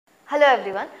Hello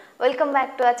everyone, welcome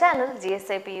back to our channel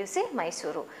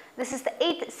gsipucmysuru. This is the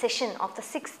 8th session of the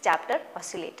 6th chapter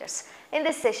Oscillators. In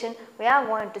this session, we are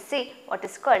going to see what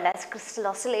is called as crystal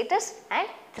oscillators and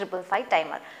 555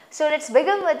 timer. So let's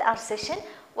begin with our session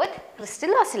with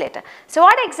crystal oscillator. So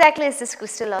what exactly is this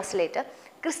crystal oscillator?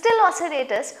 Crystal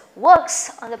oscillators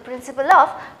works on the principle of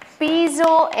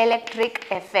piezoelectric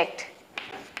effect.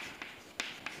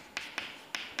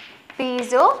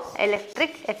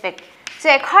 Piezoelectric effect. So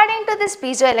according to this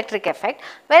piezoelectric effect,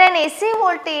 when an AC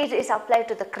voltage is applied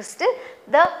to the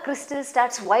crystal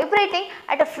starts vibrating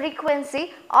at a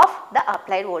frequency of the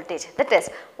applied voltage. That is,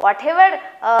 whatever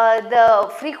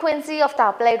the frequency of the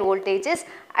applied voltage is,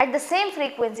 at the same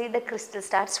frequency the crystal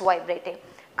starts vibrating.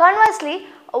 Conversely,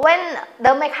 when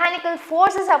the mechanical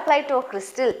force is applied to a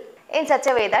crystal in such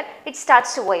a way that it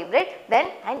starts to vibrate, then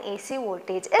an AC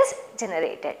voltage is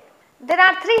generated. There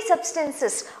are three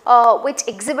substances which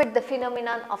exhibit the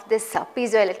phenomenon of this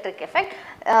piezoelectric effect.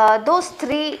 Those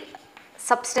three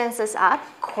substances are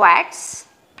quartz,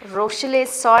 Rochelle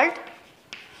salt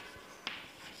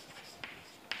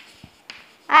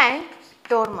and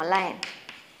tourmaline.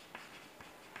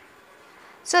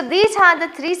 So these are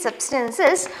the three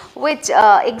substances which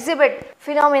exhibit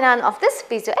phenomenon of this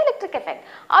piezoelectric effect.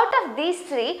 Out of these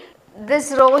three,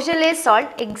 this Rochelle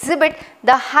salt exhibit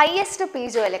the highest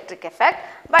piezoelectric effect,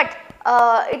 but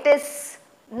it is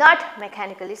not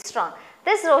mechanically strong.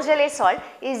 This Rochelle salt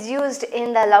is used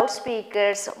in the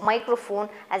loudspeakers, microphone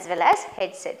as well as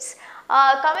headsets.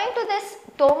 Coming to this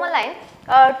tourmaline,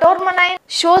 tourmaline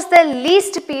shows the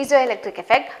least piezoelectric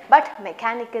effect, but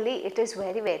mechanically it is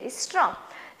very strong.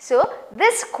 So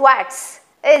this quartz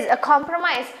is a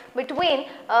compromise between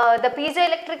the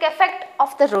piezoelectric effect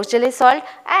of the Rochelle salt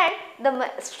and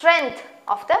the strength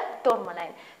of the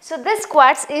tourmaline. So this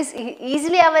quartz is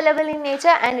easily available in nature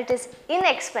and it is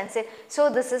inexpensive, so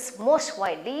this is most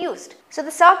widely used. So the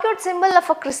circuit symbol of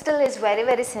a crystal is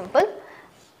very simple.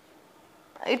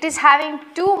 It is having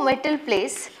two metal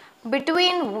plates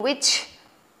between which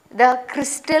the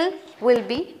crystal will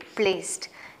be placed.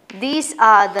 These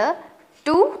are the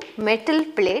two metal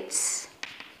plates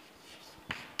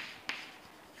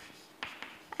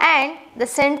and the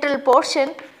central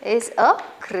portion is a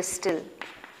crystal.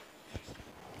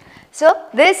 So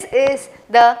this is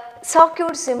the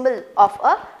circuit symbol of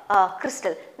a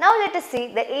crystal. Now let us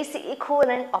see the AC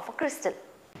equivalent of a crystal.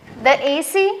 The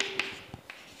AC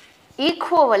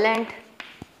equivalent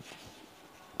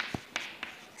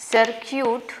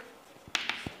circuit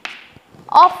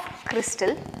of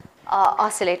crystal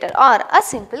oscillator or a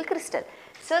simple crystal.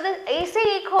 So the AC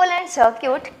equivalent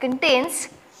circuit contains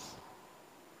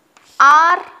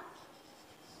R,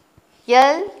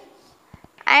 L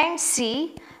and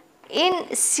C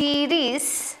in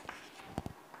series,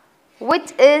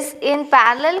 which is in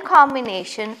parallel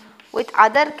combination with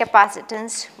other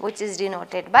capacitance, which is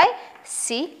denoted by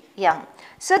Cm.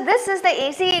 So this is the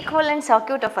AC equivalent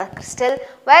circuit of a crystal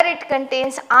where it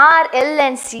contains R, L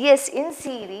and Cs in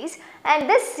series, and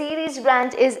this series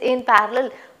branch is in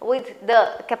parallel with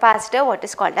the capacitor what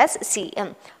is called as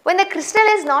Cm. When the crystal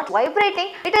is not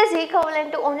vibrating, it is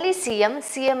equivalent to only Cm.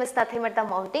 Cm is nothing but the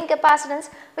mounting capacitance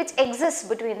which exists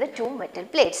between the two metal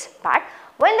plates. But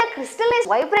when the crystal is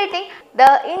vibrating,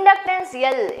 the inductance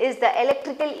L is the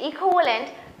electrical equivalent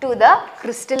to the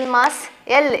crystal mass.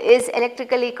 L is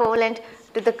electrical equivalent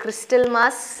to the crystal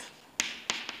mass,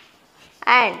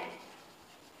 and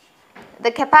the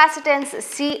capacitance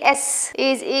Cs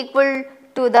is equal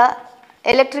to the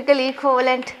electrical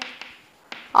equivalent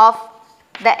of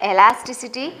the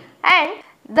elasticity, and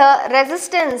the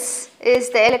resistance is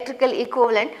the electrical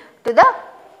equivalent to the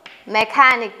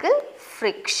mechanical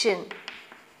friction.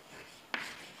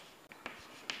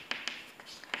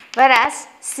 Whereas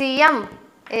Cm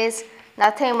is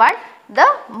nothing but the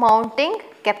mounting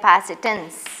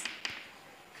capacitance.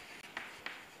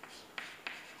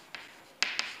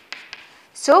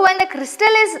 So when the crystal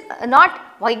is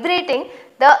not vibrating,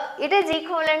 it is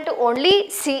equivalent to only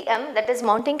Cm, that is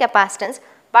mounting capacitance,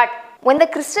 but when the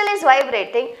crystal is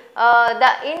vibrating,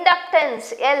 the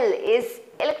inductance L is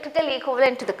electrically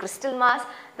equivalent to the crystal mass,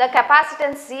 the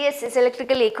capacitance Cs is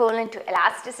electrically equivalent to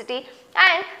elasticity,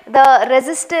 and the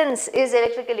resistance is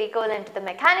electrically equivalent to the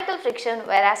mechanical friction,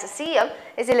 whereas Cm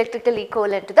is electrically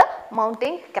equivalent to the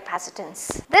mounting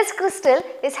capacitance. This crystal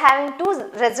is having two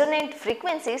resonant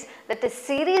frequencies, that is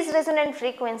series resonant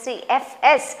frequency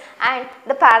Fs and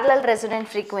the parallel resonant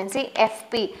frequency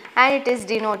Fp, and it is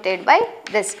denoted by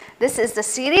this. This is the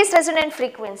series resonant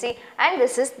frequency and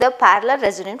this is the parallel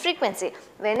resonant frequency.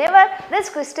 Whenever this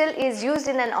crystal is used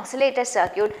in an oscillator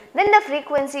circuit, then the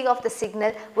frequency of the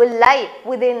signal will lie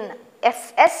within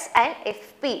Fs and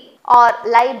Fp or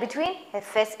lie between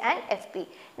Fs and Fp.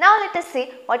 Now let us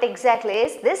see what exactly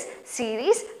is this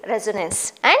series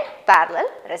resonance and parallel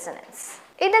resonance.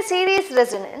 In a series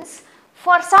resonance,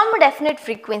 for some definite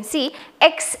frequency,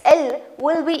 XL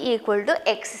will be equal to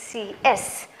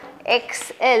XCS.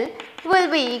 XL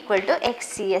will be equal to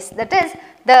XCS, that is,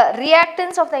 the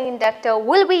reactance of the inductor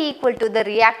will be equal to the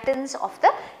reactance of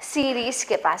the series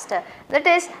capacitor. That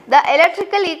is, the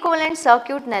electrical equivalent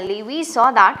circuit nalli we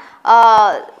saw that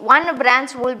one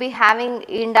branch will be having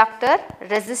inductor,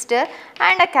 resistor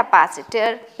and a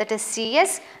capacitor, that is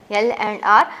CS, L and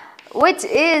R, which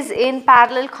is in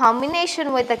parallel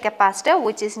combination with the capacitor,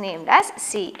 which is named as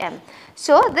Cm.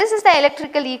 So this is the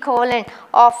electrical equivalent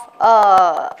of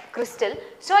crystal.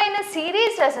 So in a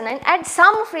series resonance, at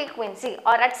some frequency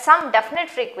or at some definite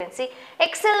frequency,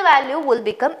 XL value will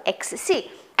become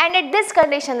XC. And at this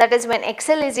condition, that is when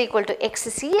XL is equal to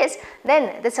XCS,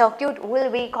 then the circuit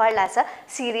will be called as a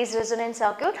series resonance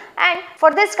circuit. And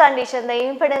for this condition, the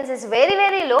impedance is very,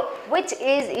 very low, which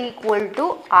is equal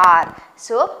to R.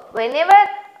 So whenever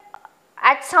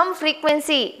at some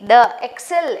frequency the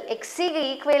XL,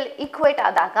 XC equate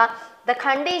adaga, the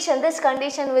condition, this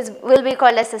condition will be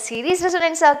called as a series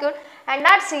resonance circuit, and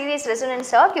that series resonance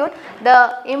circuit,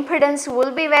 the impedance will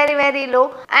be very, very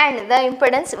low and the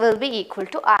impedance will be equal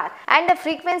to R. And the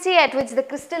frequency at which the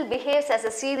crystal behaves as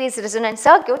a series resonance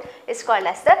circuit is called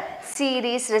as the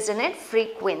series resonant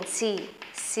frequency.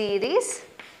 Series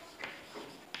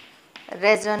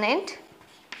resonant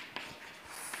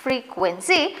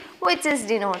frequency, which is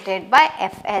denoted by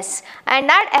Fs, and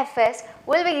that Fs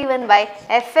will be given by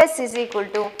Fs is equal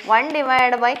to 1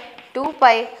 divided by 2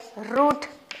 pi root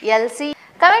LC.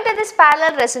 Coming to this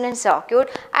parallel resonance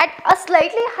circuit, at a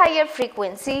slightly higher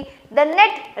frequency, the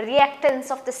net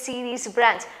reactance of the series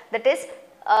branch, that is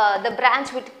the branch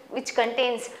which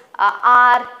contains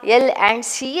R, L and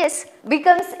Cs,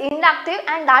 becomes inductive,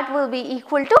 and that will be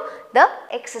equal to the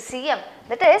XCM,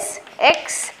 that is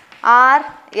X R,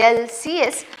 L,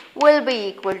 Cs will be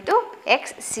equal to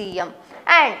XCM,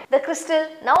 and the crystal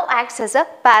now acts as a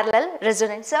parallel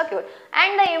resonance circuit,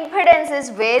 and the impedance is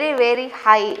very, very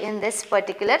high in this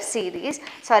particular series,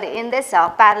 in this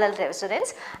parallel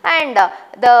resonance, and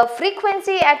the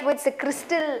frequency at which the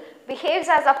crystal behaves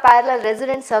as a parallel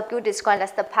resonance circuit is called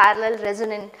as the parallel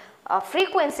resonant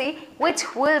frequency,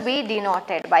 which will be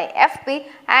denoted by Fp,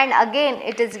 and again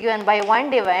it is given by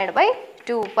 1 divided by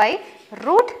 2 pi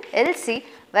root LC,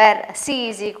 where C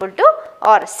is equal to,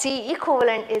 or C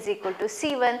equivalent is equal to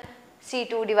C1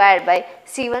 C2 divided by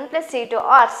C1 plus C2,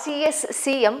 or CS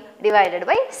Cm divided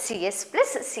by CS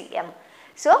plus Cm.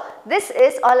 So this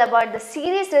is all about the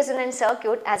series resonance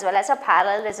circuit as well as a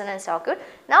parallel resonance circuit.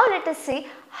 Now let us see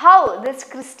how this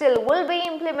crystal will be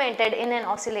implemented in an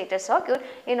oscillator circuit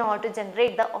in order to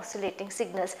generate the oscillating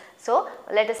signals. So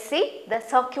let us see the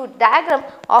circuit diagram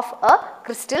of a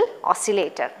crystal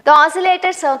oscillator. The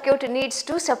oscillator circuit needs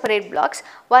two separate blocks.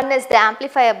 One is the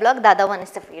amplifier block, the other one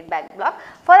is the feedback block.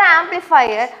 For the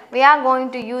amplifier, we are going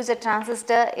to use a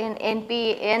transistor in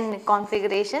NPN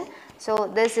configuration.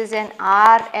 So this is an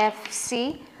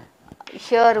RFC.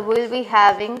 Here we will be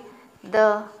having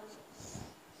the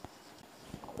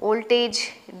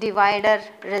voltage divider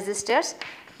resistors.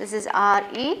 This is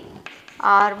RE,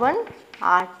 R1,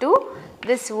 R2.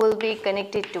 This will be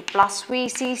connected to plus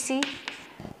VCC,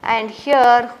 and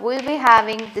here we will be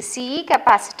having the CE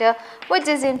capacitor, which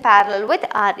is in parallel with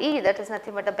RE, that is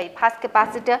nothing but a bypass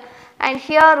capacitor, and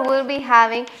here we will be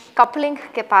having coupling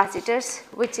capacitors,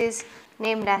 which is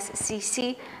named as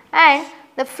CC, and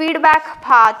the feedback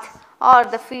path or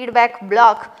the feedback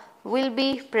block will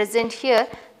be present here.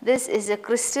 This is a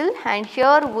crystal, and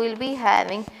here we will be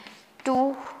having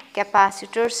two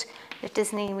capacitors, let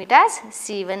us name it as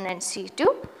C1 and C2,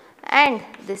 and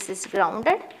this is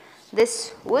grounded.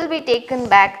 This will be taken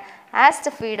back as the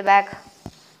feedback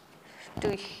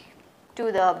to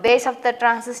the base of the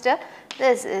transistor.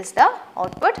 This is the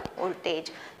output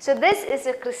voltage. So this is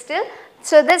a crystal.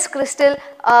 So this crystal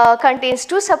contains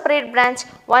two separate branches.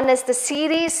 One is the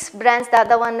series branch, the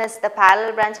other one is the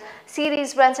parallel branch.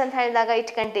 Series branch and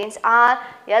it contains R,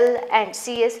 L and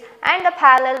Cs, and the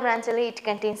parallel branch it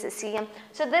contains Cm.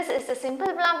 So this is the simple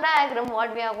block diagram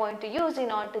what we are going to use in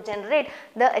order to generate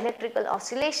the electrical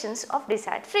oscillations of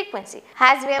desired frequency.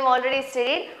 As we have already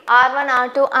stated, R1,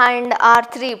 R2 and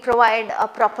R3 provide a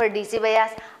proper DC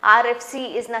bias.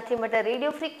 RFC is nothing but a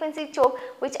radio frequency choke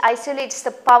which isolates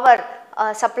the power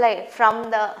supply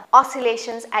from the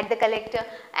oscillations at the collector,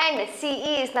 and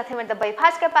CE is nothing but the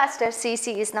bypass capacitor,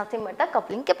 CC is nothing but the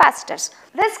coupling capacitors.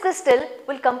 This crystal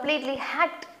will completely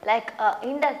act like an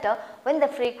inductor when the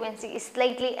frequency is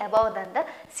slightly above than the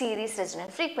series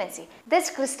resonant frequency. This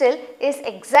crystal is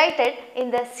excited in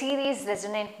the series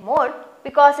resonant mode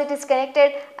because it is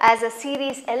connected as a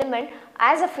series element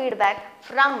as a feedback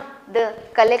from the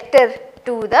collector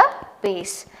to the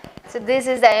base. So, this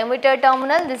is the emitter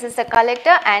terminal, this is the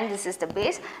collector, and this is the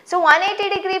base. So,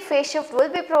 180-degree phase shift will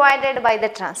be provided by the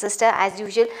transistor as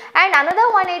usual, and another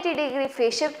 180-degree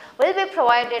phase shift will be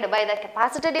provided by the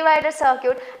capacitor divider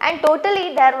circuit, and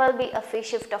totally there will be a phase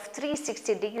shift of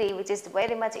 360-degree, which is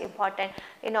very much important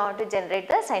in order to generate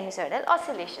the sinusoidal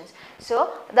oscillations.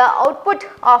 So, the output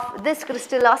of this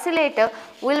crystal oscillator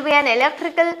will be an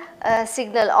electrical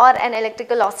signal or an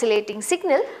electrical oscillating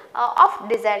signal of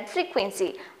desired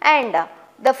frequency, and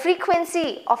the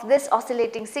frequency of this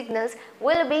oscillating signals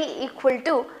will be equal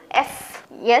to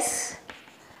Fs,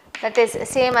 that is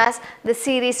same as the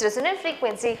series resonant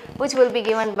frequency, which will be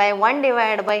given by 1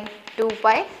 divided by 2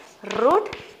 pi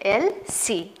root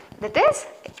LC, that is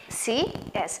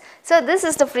Cs. So, this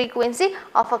is the frequency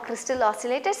of a crystal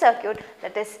oscillator circuit,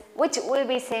 that is which will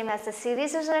be same as the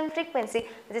series resonant frequency,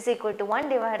 which is equal to 1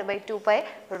 divided by 2 pi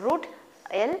root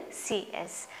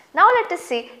LCS. Now, let us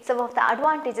see some of the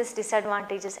advantages,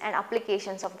 disadvantages and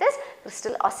applications of this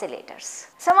crystal oscillators.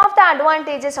 Some of the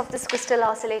advantages of this crystal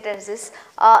oscillators is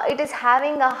it is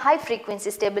having a high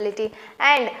frequency stability,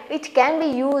 and it can be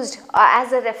used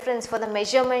as a reference for the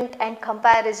measurement and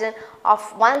comparison of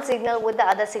one signal with the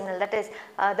other signal, that is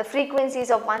the frequencies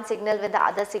of one signal with the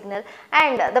other signal,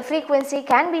 and the frequency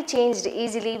can be changed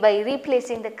easily by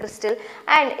replacing the crystal,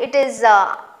 and it is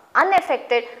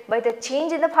unaffected by the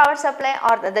change in the power supply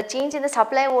or the change in the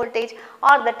supply voltage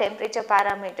or the temperature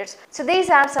parameters. So, these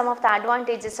are some of the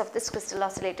advantages of this crystal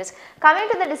oscillators. Coming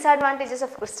to the disadvantages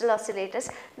of crystal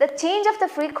oscillators, the change of the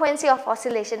frequency of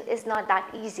oscillation is not that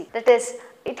easy, that is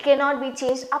it cannot be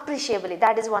changed appreciably,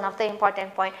 that is one of the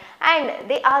important point, and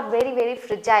they are very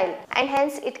fragile, and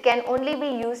hence it can only be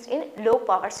used in low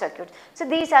power circuits. So,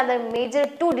 these are the major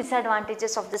two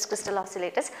disadvantages of this crystal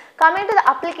oscillators. Coming to the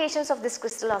applications of this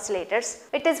crystal oscillators,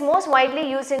 it is most widely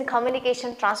used in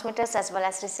communication transmitters as well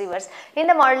as receivers. In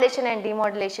the modulation and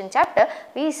demodulation chapter,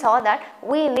 we saw that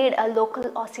we need a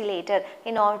local oscillator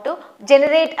in order to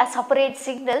generate a separate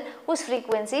signal whose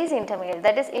frequency is intermediate,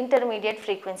 that is intermediate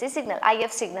frequency signal,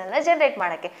 IF signal na generate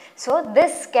madake. So,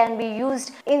 this can be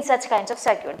used in such kinds of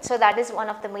circuits. So, that is one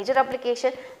of the major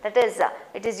application, that is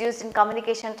it is used in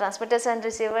communication transmitters and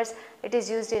receivers, it is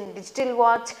used in digital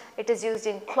watch, it is used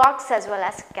in clocks as well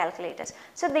as calculators.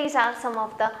 So, these are some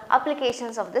of the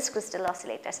applications of this crystal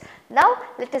oscillators. Now,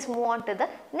 let us move on to the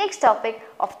next topic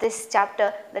of this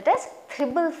chapter, that is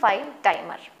 555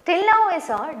 timer. Till now we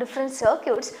saw different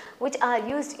circuits which are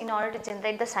used in order to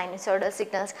generate the sinusoidal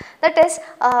signals. That is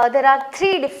there are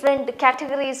three different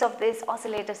categories of these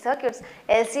oscillator circuits: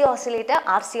 LC oscillator,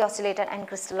 RC oscillator and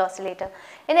crystal oscillator.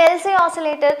 In LC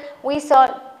oscillator we saw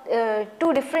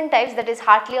two different types, that is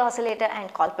Hartley oscillator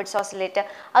and Colpitts oscillator.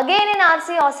 Again in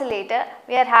RC oscillator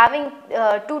we are having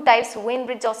two types, Wien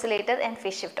bridge oscillator and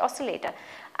phase shift oscillator.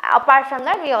 Apart from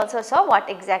that, we also saw what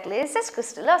exactly is this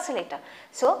crystal oscillator.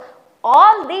 So,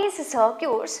 all these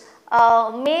circuits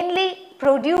mainly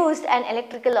produced an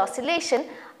electrical oscillation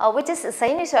which is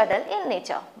sinusoidal in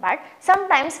nature, but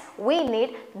sometimes we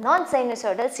need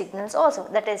non-sinusoidal signals also,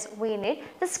 that is we need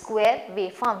the square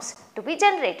waveforms to be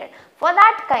generated. For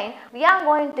that kind, we are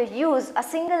going to use a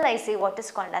single IC, what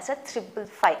is called as a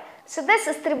 555. So, this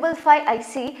 555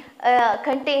 IC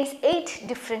contains 8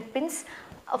 different pins,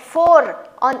 4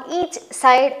 on each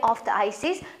side of the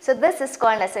ICs. So, this is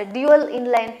called as a dual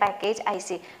inline package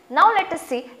IC. Now, let us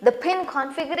see the pin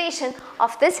configuration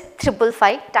of this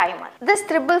 555 timer. This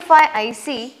 555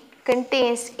 IC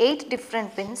contains 8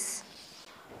 different pins,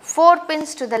 4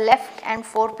 pins to the left and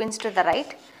 4 pins to the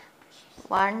right,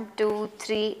 1, 2,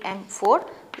 3 and 4.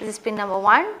 This is pin number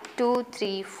 1, 2,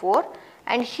 3, 4,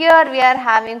 and here we are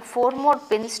having 4 more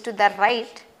pins to the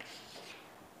right.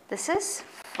 This is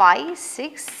 5,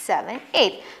 6, 7,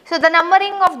 8. So, the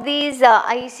numbering of these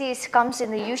ICs comes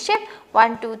in the U shape,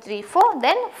 1, 2, 3, 4,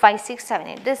 then 5, 6, 7,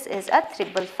 8. This is a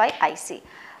 555 IC.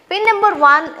 Pin number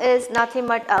 1 is nothing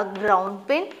but a ground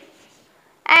pin,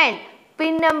 and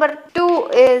pin number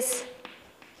 2 is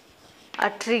a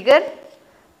trigger,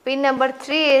 pin number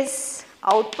 3 is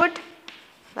output,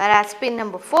 whereas pin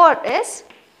number 4 is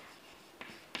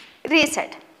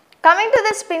reset. Coming to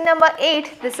this pin number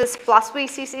 8, this is plus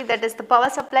VCC, that is the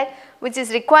power supply which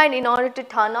is required in order to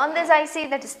turn on this IC,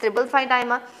 that is 555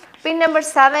 timer. Pin number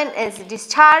 7 is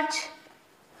discharge.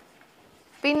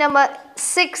 Pin number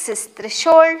 6 is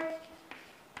threshold.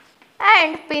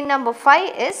 And pin number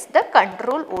 5 is the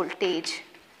control voltage.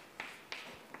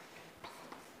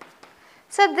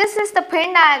 So this is the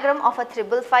pin diagram of a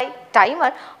 555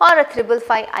 timer or a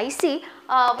 555 IC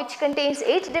which contains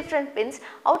 8 different pins,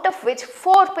 out of which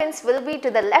 4 pins will be to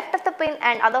the left of the pin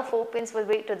and other 4 pins will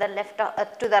be to the left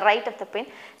to the right of the pin.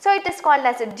 So it is called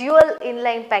as a dual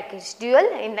inline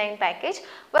package,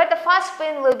 where the first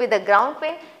pin will be the ground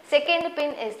pin, second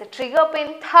pin is the trigger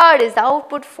pin, third is the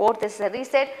output, fourth is the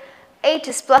reset, 8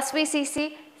 is plus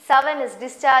VCC, 7 is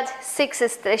discharge, 6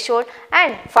 is threshold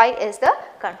and 5 is the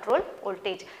control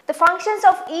voltage. The functions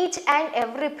of each and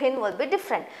every pin will be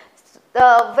different.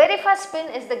 The very first pin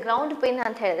is the ground pin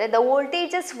and the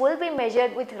voltages will be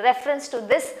measured with reference to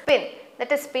this pin.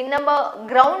 That is pin number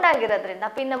ground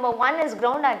agiradrinda, pin number 1 is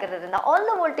ground agiradrinda. All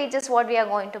the voltages what we are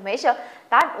going to measure,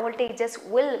 that voltages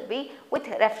will be with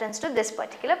reference to this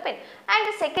particular pin. And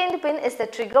the second pin is the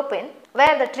trigger pin,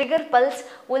 where the trigger pulse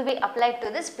will be applied to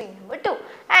this pin number 2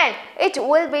 and it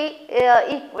will be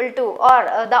equal to,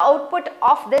 or the output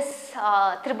of this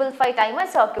 555 timer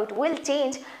circuit will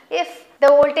change if the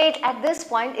voltage at this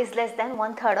point is less than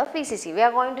 1/3 of VCC. We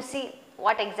are going to see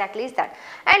what exactly is that.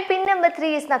 And pin number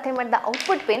 3 is nothing but the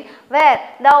output pin, where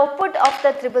the output of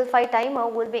the 555 timer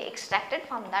will be extracted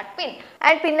from that pin.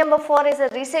 And pin number 4 is a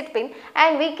reset pin,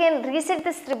 and we can reset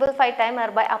this 555 timer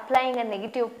by applying a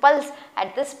negative pulse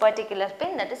at this particular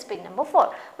pin, that is pin number 4.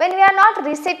 When we are not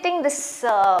resetting this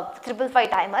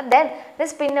 555 timer, then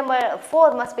this pin number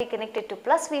 4 must be connected to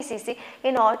plus VCC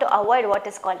in order to avoid what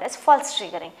is called as false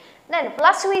triggering. Then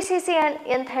plus VCC and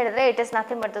nth array, it is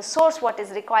nothing but the source what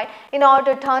is required in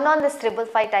order to turn on this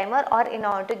 555 timer or in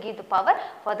order to give the power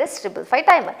for this 555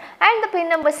 timer. And the pin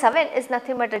number 7 is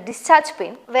nothing but a discharge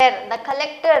pin, where the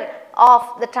collector of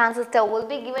the transistor will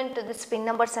be given to this pin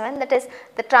number 7, that is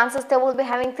the transistor will be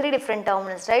having 3 different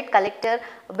terminals, right, collector,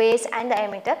 base and the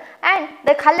emitter, and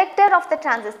the collector of the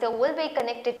transistor will be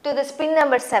connected to this pin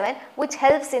number 7, which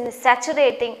helps in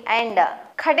saturating and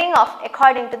cutting off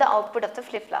according to the output of the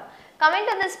flip-flop. Coming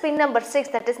to this pin number 6,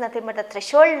 that is nothing but a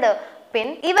threshold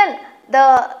pin. Even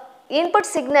the input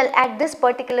signal at this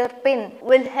particular pin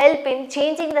will help in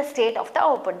changing the state of the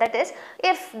output. That is,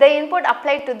 if the input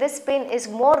applied to this pin is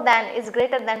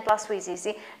greater than plus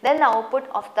VCC, then the output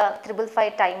of the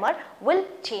 555 timer will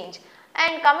change.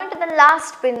 And coming to the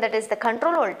last pin, that is the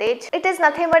control voltage, it is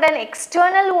nothing but an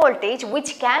external voltage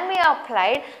which can be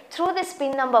applied through this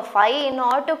pin number 5 in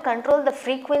order to control the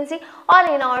frequency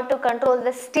or in order to control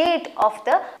the state of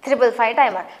the 555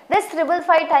 timer. This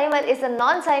 555 timer is a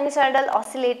non-sinusoidal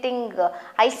oscillating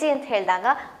IC ಅಂತ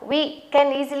ಹೇಳಿದಾಗ we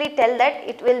can easily tell that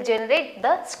it will generate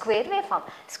the square waveform.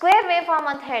 Square waveform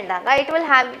ಅಂತ ಹೇಳಿದಾಗ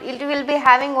it will be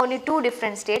having only 2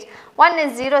 different states. One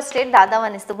is 0 state, the other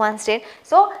one is the 1 state.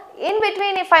 So in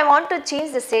between, if I want to change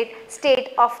the state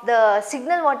of the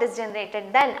signal what is generated,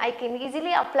 then I can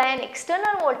easily apply an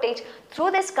external voltage through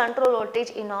this control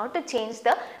voltage in order to change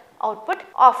the output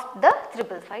of the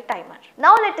 555 timer.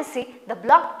 Now let us see the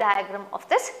block diagram of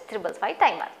this 555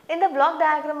 timer. In the block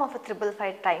diagram of a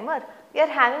 555 timer, we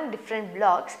are having different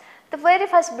blocks. The very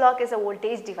first block is a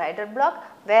voltage divider block,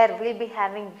 where we will be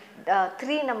having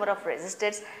 3 number of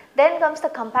resistors. Then comes the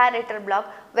comparator block,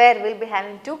 where we will be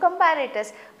having 2 comparators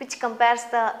which compares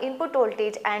the input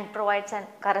voltage and provides an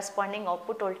corresponding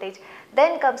output voltage.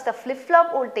 Then comes the flip-flop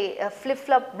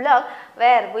block,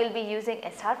 where we will be using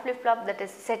SR flip-flop, that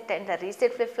is set and the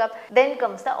reset flip-flop. Then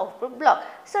comes the output block.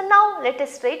 So now let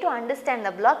us try to understand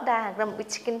the block diagram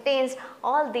which contains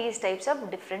all these types of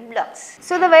different blocks.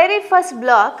 So the very first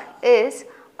block is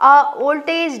a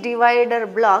voltage divider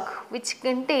block which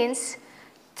contains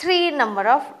 3 number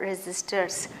of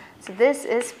resistors. So this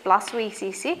is plus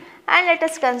VCC, and let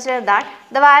us consider that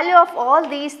the value of all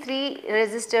these 3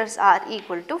 resistors are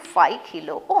equal to 5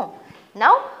 kilo ohm.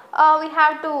 Now we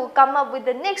have to come up with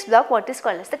the next block, what is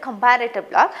called as the comparator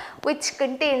block, which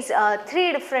contains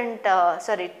 2 different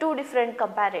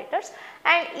comparators,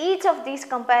 and each of these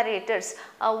comparators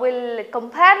will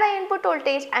compare the input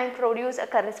voltage and produce a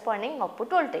corresponding output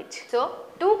voltage. So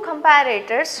 2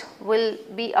 comparators will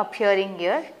be appearing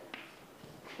here,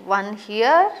 one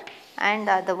here and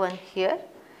the other one here.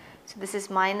 So this is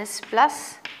minus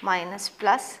plus,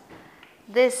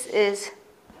 this is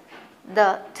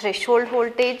the threshold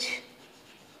voltage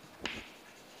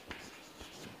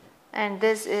and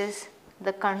this is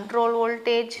the control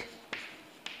voltage.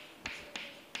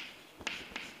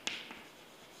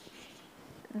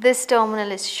 this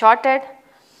terminal is shorted,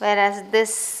 whereas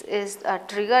this is a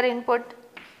trigger input,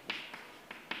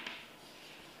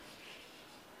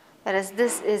 whereas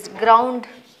this is ground,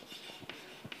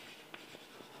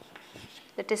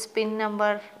 that is pin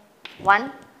number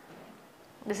 1,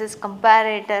 this is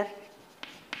comparator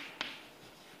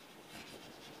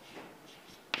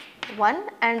 1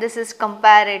 and this is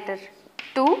comparator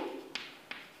 2.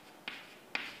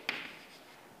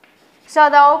 So,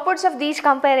 the outputs of these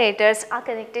comparators are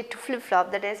connected to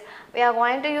flip-flop, that is we are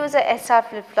going to use a SR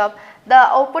flip-flop. The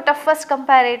output of first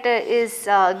comparator is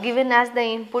given as the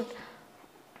input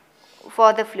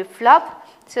for the flip-flop.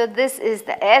 So, this is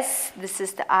the S, this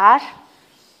is the R,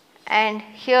 and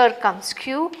here comes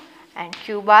Q and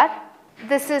Q bar.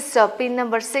 This is pin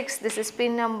number 6, this is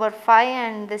pin number 5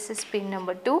 and this is pin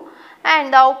number 2,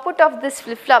 and the output of this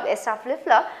flip-flop, SR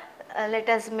flip-flop, let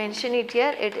us mention it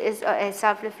here, it is a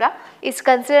SR flip-flop, is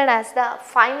considered as the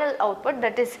final output,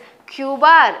 that is Q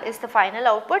bar is the final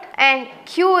output and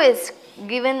Q is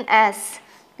given as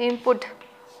input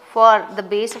for the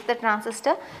base of the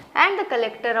transistor, and the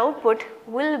collector output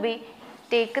will be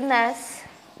taken as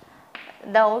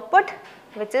the output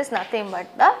which is nothing but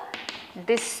the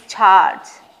discharge.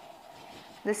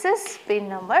 This is pin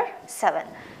number 7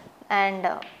 and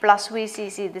plus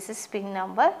VCC, this is pin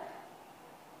number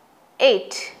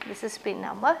 8, this is pin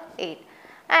number 8,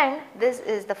 and this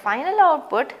is the final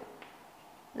output,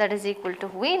 that is equal to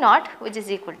V0, which is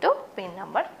equal to pin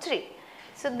number 3.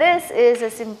 So, this is a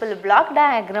simple block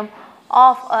diagram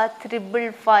of a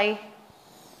 555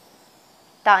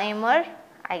 timer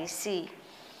IC,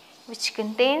 which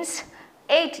contains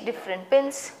 8 different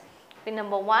pins, pin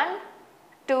number 1,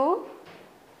 2,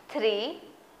 3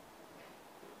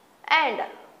 and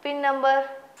pin number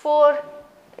 4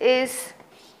 is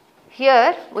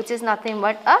here, which is nothing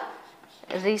but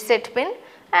a reset pin,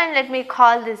 and let me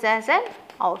call this as an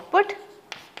output.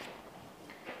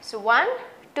 So, 1,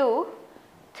 2,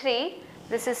 3,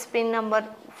 this is pin number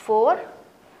 4,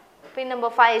 pin number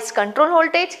 5 is control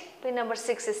voltage, pin number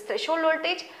 6 is threshold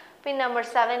voltage, pin number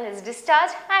 7 is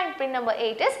discharge and pin number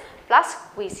 8 is plus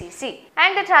VCC.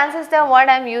 And the transistor what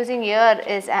I am using here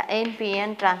is a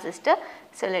NPN transistor.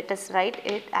 So, let us write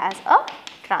it as a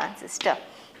transistor.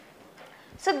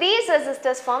 So, these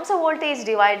resistors forms a voltage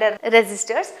divider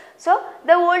resistors. So,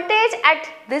 the voltage at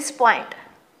this point,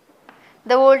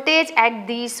 the voltage at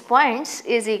these points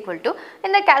is equal to,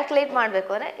 in the calculate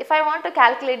ಮಾಡಬೇಕು, if I want to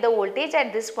calculate the voltage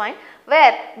at this point,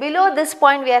 where below this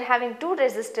point we are having 2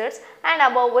 resistors and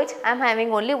above which I am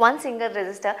having only one single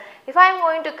resistor. If I am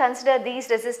going to consider these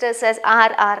resistors as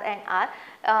R, R and R,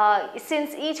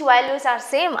 since each values are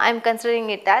same, I am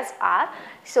considering it as R.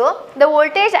 So, the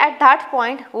voltage at that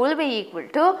point will be equal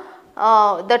to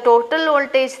the total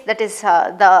voltage, that is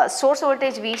the source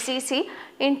voltage VCC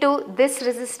into this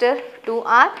resistor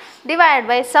 2R divided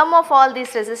by sum of all these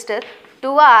resistors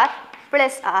 2R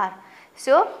plus R.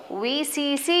 So,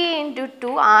 VCC into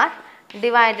 2R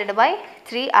divided by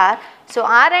 3R. So,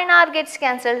 R and R gets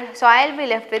cancelled. So, I will be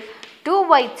left with 2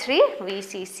 by 3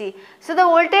 VCC. So, the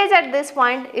voltage at this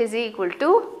point is equal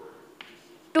to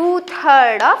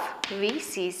 2/3 of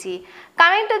VCC.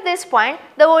 Coming to this point,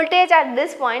 the voltage at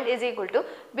this point is equal to,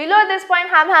 below this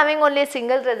point I am having only a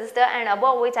single resistor and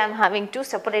above which I am having 2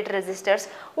 separate resistors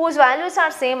whose values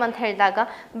are same anta helidaga,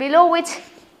 below which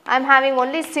I am having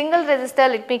only single resistor,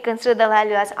 let me consider the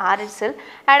value as R itself,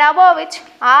 and above which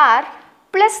R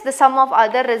plus the sum of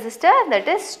other resistor, that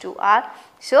is 2R.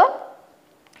 So,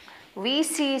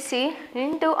 VCC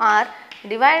into R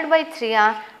divided by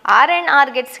 3R, R and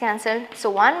R gets cancelled.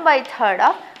 So, 1/3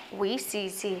 of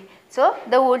VCC. So,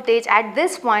 the voltage at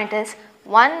this point is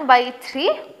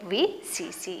 1/3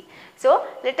 VCC. So,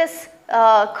 let us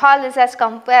call this as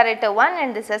comparator 1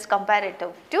 and this as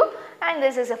comparator 2, and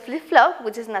this is a flip-flop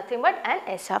which is nothing but an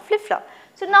SR flip-flop.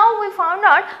 So, now we found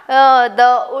out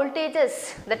the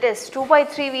voltages, that is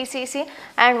 2/3 VCC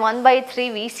and 1/3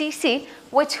 VCC,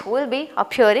 which will be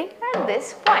appearing at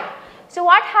this point. So,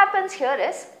 what happens here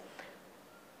is,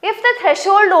 if the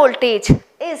threshold voltage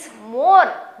is more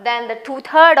than the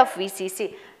 2/3 of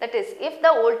VCC, that is if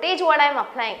the voltage what I am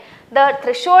applying, the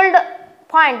threshold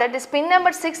point, that is pin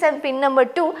number 6 and pin number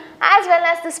 2 as well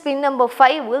as this pin number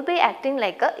 5 will be acting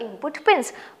like a input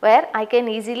pins where I can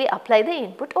easily apply the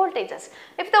input voltages.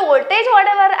 If the voltage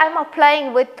whatever I am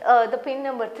applying with the pin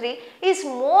number 3 is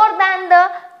more than the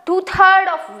 2/3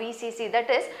 of VCC, that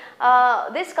is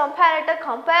this comparator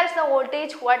compares the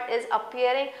voltage what is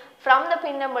appearing from the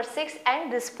pin number 6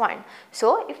 and this point.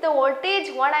 So, if the voltage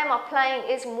what I am applying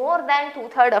is more than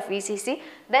 2/3 of VCC,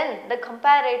 then the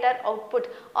comparator output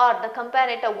or the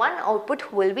comparator 1 output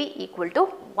will be equal to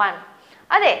 1.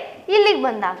 ಅದೇ ಇಲ್ಲಿಗೆ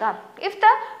ಬಂದಾಗ if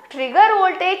the trigger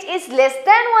voltage is less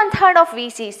than 1/3 of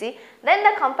VCC, then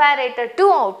the comparator to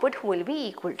output will be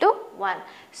equal to 1.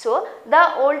 So the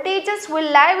voltages will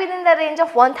lie within the range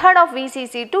of 1/3 of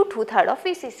VCC to 2/3 of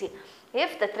VCC.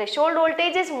 If the threshold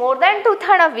voltage is more than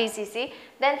 2/3 of VCC,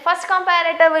 then first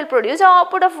comparator will produce an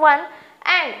output of 1,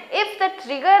 and if the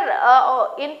trigger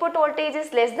input voltage is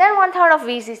less than 1/3 of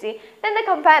VCC, then the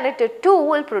comparator 2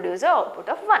 will produce an output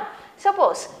of 1.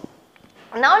 Suppose,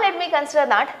 now let me consider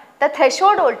that the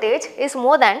threshold voltage is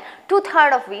more than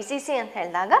 2/3 of VCC and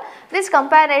helidaga, this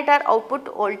comparator output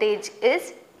voltage is,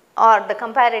 or the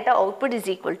comparator output is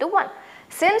equal to 1.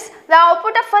 Since the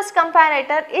output of first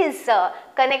comparator is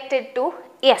connected to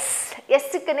S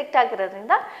connect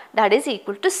ಆಗಿರೋದ್ರಿಂದ that is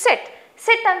equal to set.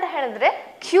 Set ಅಂತ ಹೇಳಿದ್ರೆ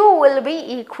Q will be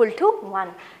equal to 1.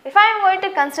 If I am going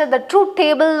to consider the truth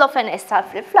table of an SR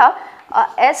flip-flop,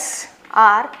 S,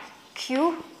 R,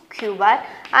 Q, Q bar,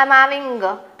 I am having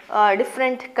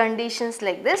different conditions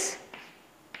like this.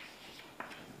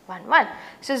 1 1.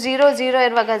 So 0 0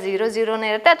 ಇರುವಾಗ 0 0 ನೇ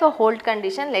ಇರುತ್ತೆ ಅಥವಾ hold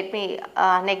condition. Let me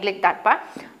neglect that part.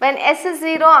 When S is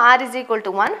 0, R is equal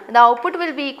to 1, the output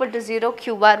will be equal to 0,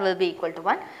 Q bar will be equal to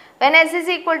 1. When S is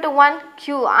equal to 1,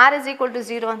 R is equal to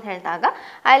 0 ಅಂತ ಹೇಳಿದಾಗ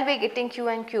I will be getting Q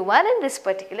and Q bar in this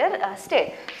particular state.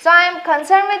 So I am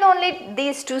concerned with only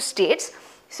these two states.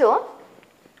 So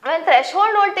when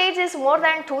threshold voltage is more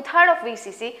than 2/3 of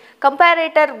VCC,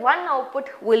 comparator 1 output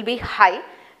will be high.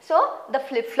 So the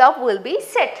flip-flop will be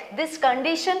set. This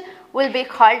condition will be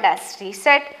called as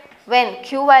reset when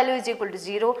Q value is equal to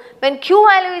 0. When Q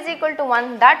value is equal to 1,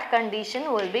 that condition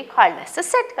will be called as the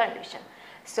set condition.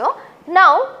 So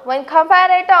now when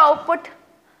comparator output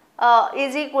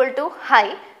is equal to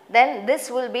high, then this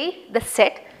will be the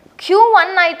set.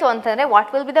 Q1 ಆಯಿತು ಅಂತಂದರೆ what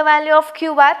will be the value of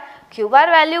Q bar? Q bar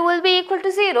value will be equal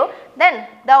to 0, then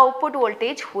the output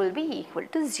voltage will be equal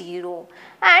to 0,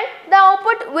 and the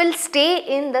output will stay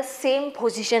in the same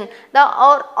position,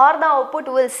 or the output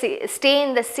will stay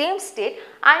in the same state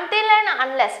until and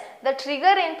unless the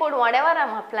trigger input whatever I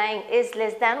am applying is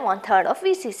less than 1/3 of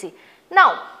VCC. Now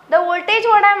the voltage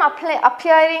what I am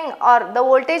applying, or the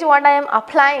voltage what I am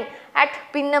applying at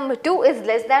pin number 2 is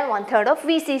less than 1/3 of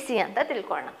VCC ಅಂತ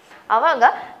ತಿಳ್ಕೊಳ್ಳೋಣ. ಆವಾಗ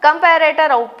comparator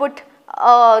output,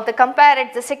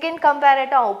 the second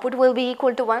comparator output will be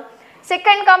equal to 1.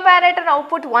 Second comparator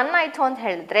output 1 ಆಯಿತು ಅಂತ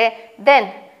ಹೇಳಿದ್ರೆ then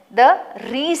the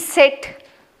reset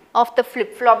of the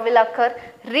flip-flop will occur.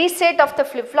 Reset of the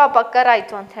flip-flop occur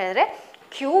ಆಯಿತು ಅಂತ ಹೇಳಿದ್ರೆ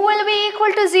Q will be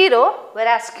equal to 0,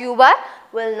 whereas Q bar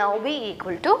will now be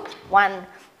equal to 1.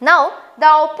 Now the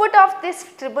output of this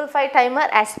 555 timer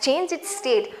has changed its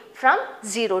state from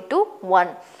 0 to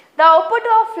 1. The output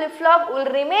of flip-flop will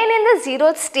remain in the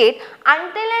 0th state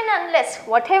until and unless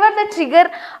whatever the trigger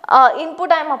input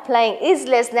I am applying is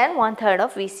less than 1/3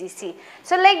 of VCC.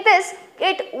 So like this,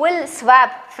 it will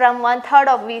swap from 1/3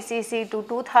 of VCC to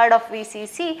 2/3 of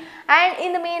VCC, and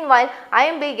in the meanwhile I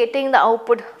am be getting the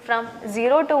output from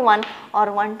 0 to 1 or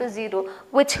 1 to 0,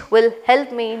 which will help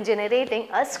me in generating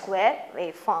a square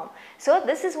waveform. So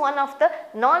this is one of the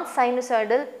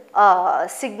non-sinusoidal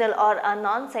signal or a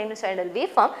non-sinusoidal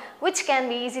waveform which can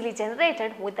be easily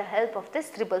generated with the help of this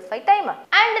 555 timer.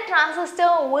 And the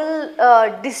transistor will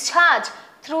discharge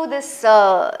through this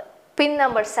pin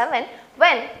number 7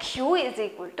 when Q is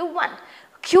equal to 1.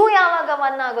 Q yavaga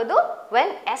 1 agodu when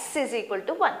S is equal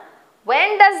to 1. When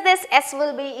does this S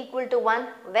will be equal to 1?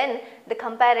 When the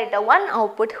comparator 1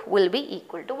 output will be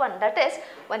equal to 1. That is,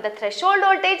 when the threshold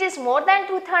voltage is more than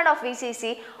 2/3 of VCC,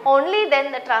 only then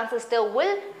the transistor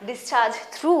will discharge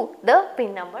through the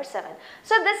pin number 7.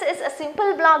 So this is a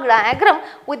simple block diagram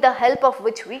with the help of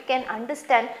which we can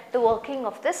understand the working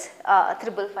of this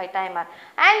 555 timer.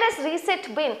 And this reset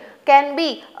pin can be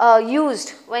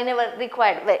used whenever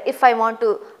required. If I want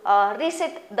to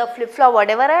reset the flip-flop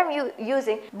whatever I am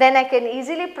using, then I can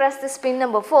easily press this pin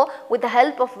number 4 with the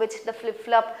help of which the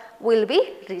flip-flop will be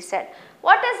reset.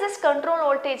 What is this control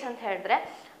voltage ಅಂತ ಹೇಳಿದ್ರೆ,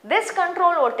 this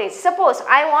control voltage, suppose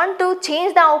I want to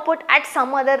change the output at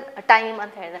some other time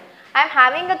ಅಂತ ಹೇಳಿದ್ರೆ, I am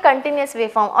having a continuous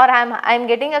waveform, or I am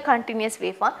getting a continuous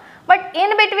waveform, but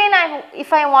in between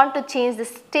if I want to change the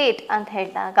state ಅಂತ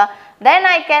ಹೇಳಿದಾಗ, then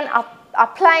I can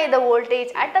apply the voltage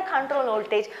at the control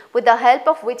voltage with the help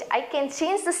of which I can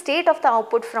change the state of the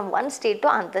output from one state to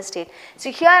another state. So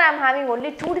here I am having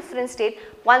only two different states,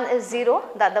 one is 0,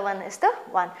 the other one is the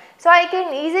 1. So I can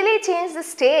easily change the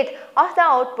state of the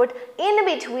output in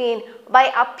between by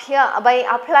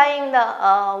applying the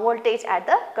voltage at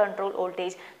the control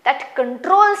voltage that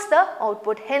controls the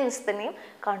output, hence the name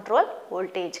control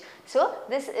voltage. So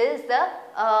this is the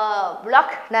block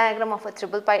diagram of a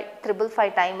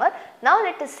 555 timer. Now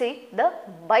let us see the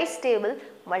bistable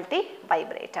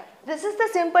multi-vibrator. This is the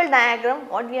simple diagram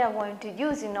what we are going to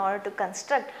use in order to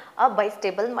construct a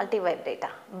bistable multi-vibrator.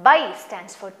 Bi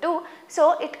stands for 2,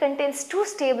 so it contains 2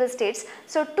 stable states.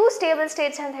 So 2 stable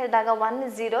states and one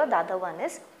is 0, the other one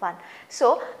is 1.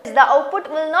 So the output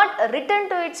will not return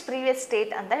to its previous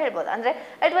state and it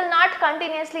will not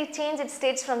continuously change its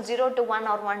states from 0 to 1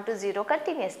 or 1 to 0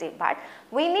 continuously, but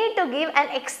we need to give an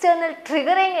external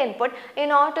triggering input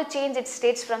in order to change its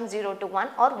states from 0 to 1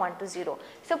 or 1 to 0.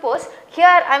 Suppose here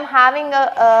I am having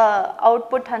a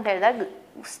output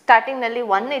starting ನಲ್ಲಿ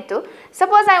 1 ಇತ್ತು.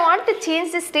 Suppose I want to change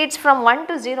the states from 1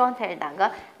 to 0 ಅಂತ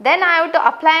ಹೇಳಿದಾಗ, then I have to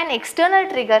apply an external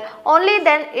trigger, only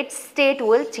then its state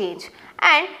will change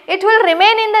and it will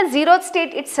remain in the 0th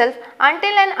state itself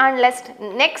until and unless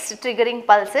next triggering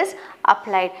pulse is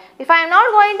applied. If I am not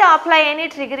going to apply any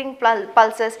triggering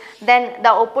pulses, then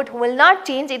the output will not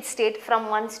change its state from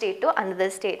one state to another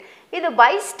state. This is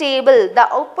bistable, the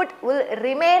output will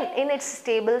remain in its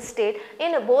stable state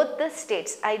in both the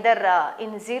states, either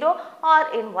in 0 or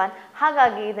in 1.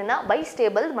 Hagagi idana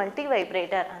bistable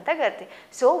multi-vibrator anta karti.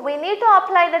 So we need to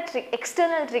apply the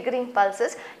external triggering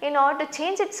pulses in order to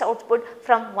change its output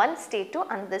from one state to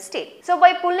another state. So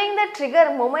by pulling the trigger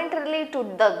momentarily to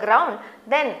the ground,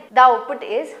 then the output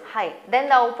is high. Then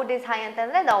the output is high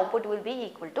antandre the output will be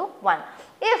equal to 1.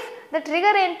 If the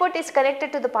trigger input is connected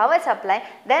to the power supply,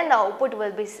 then the output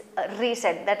will be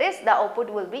reset, that is the output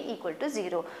will be equal to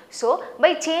 0. So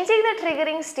by changing the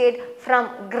triggering state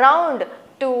from ground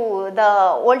to the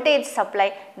voltage supply,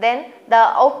 then the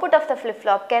output of the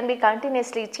flip-flop can be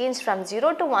continuously changed from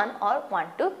 0 to 1 or 1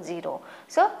 to 0.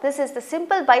 So this is the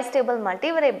simple bistable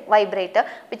multi-vibrator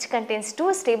which contains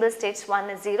 2 stable states, one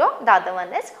is 0, the other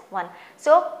one is 1.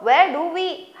 So where do we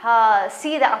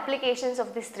see the applications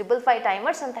of these 555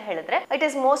 timers anta helidre, it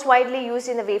is most widely used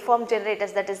in the waveform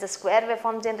generators, that is the square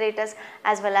waveform generators,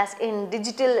 as well as in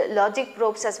digital logic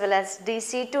probes, as well as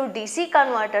DC to DC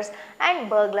converters and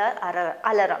burglar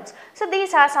alarms. So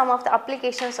these are some of the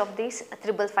applications of these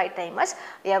 555 timers.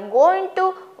 We are going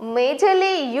to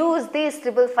majorly use these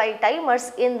 555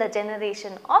 timers in the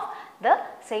generation of the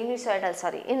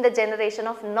sinusoidal, in the generation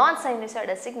of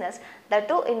non-sinusoidal signals, that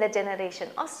too in the generation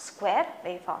of square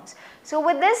waveforms. So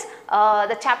with this,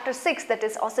 the chapter 6, that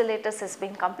is oscillators, has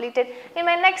been completed. In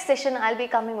my next session, I will be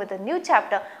coming with a new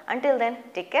chapter. Until then,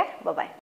 take care, bye-bye.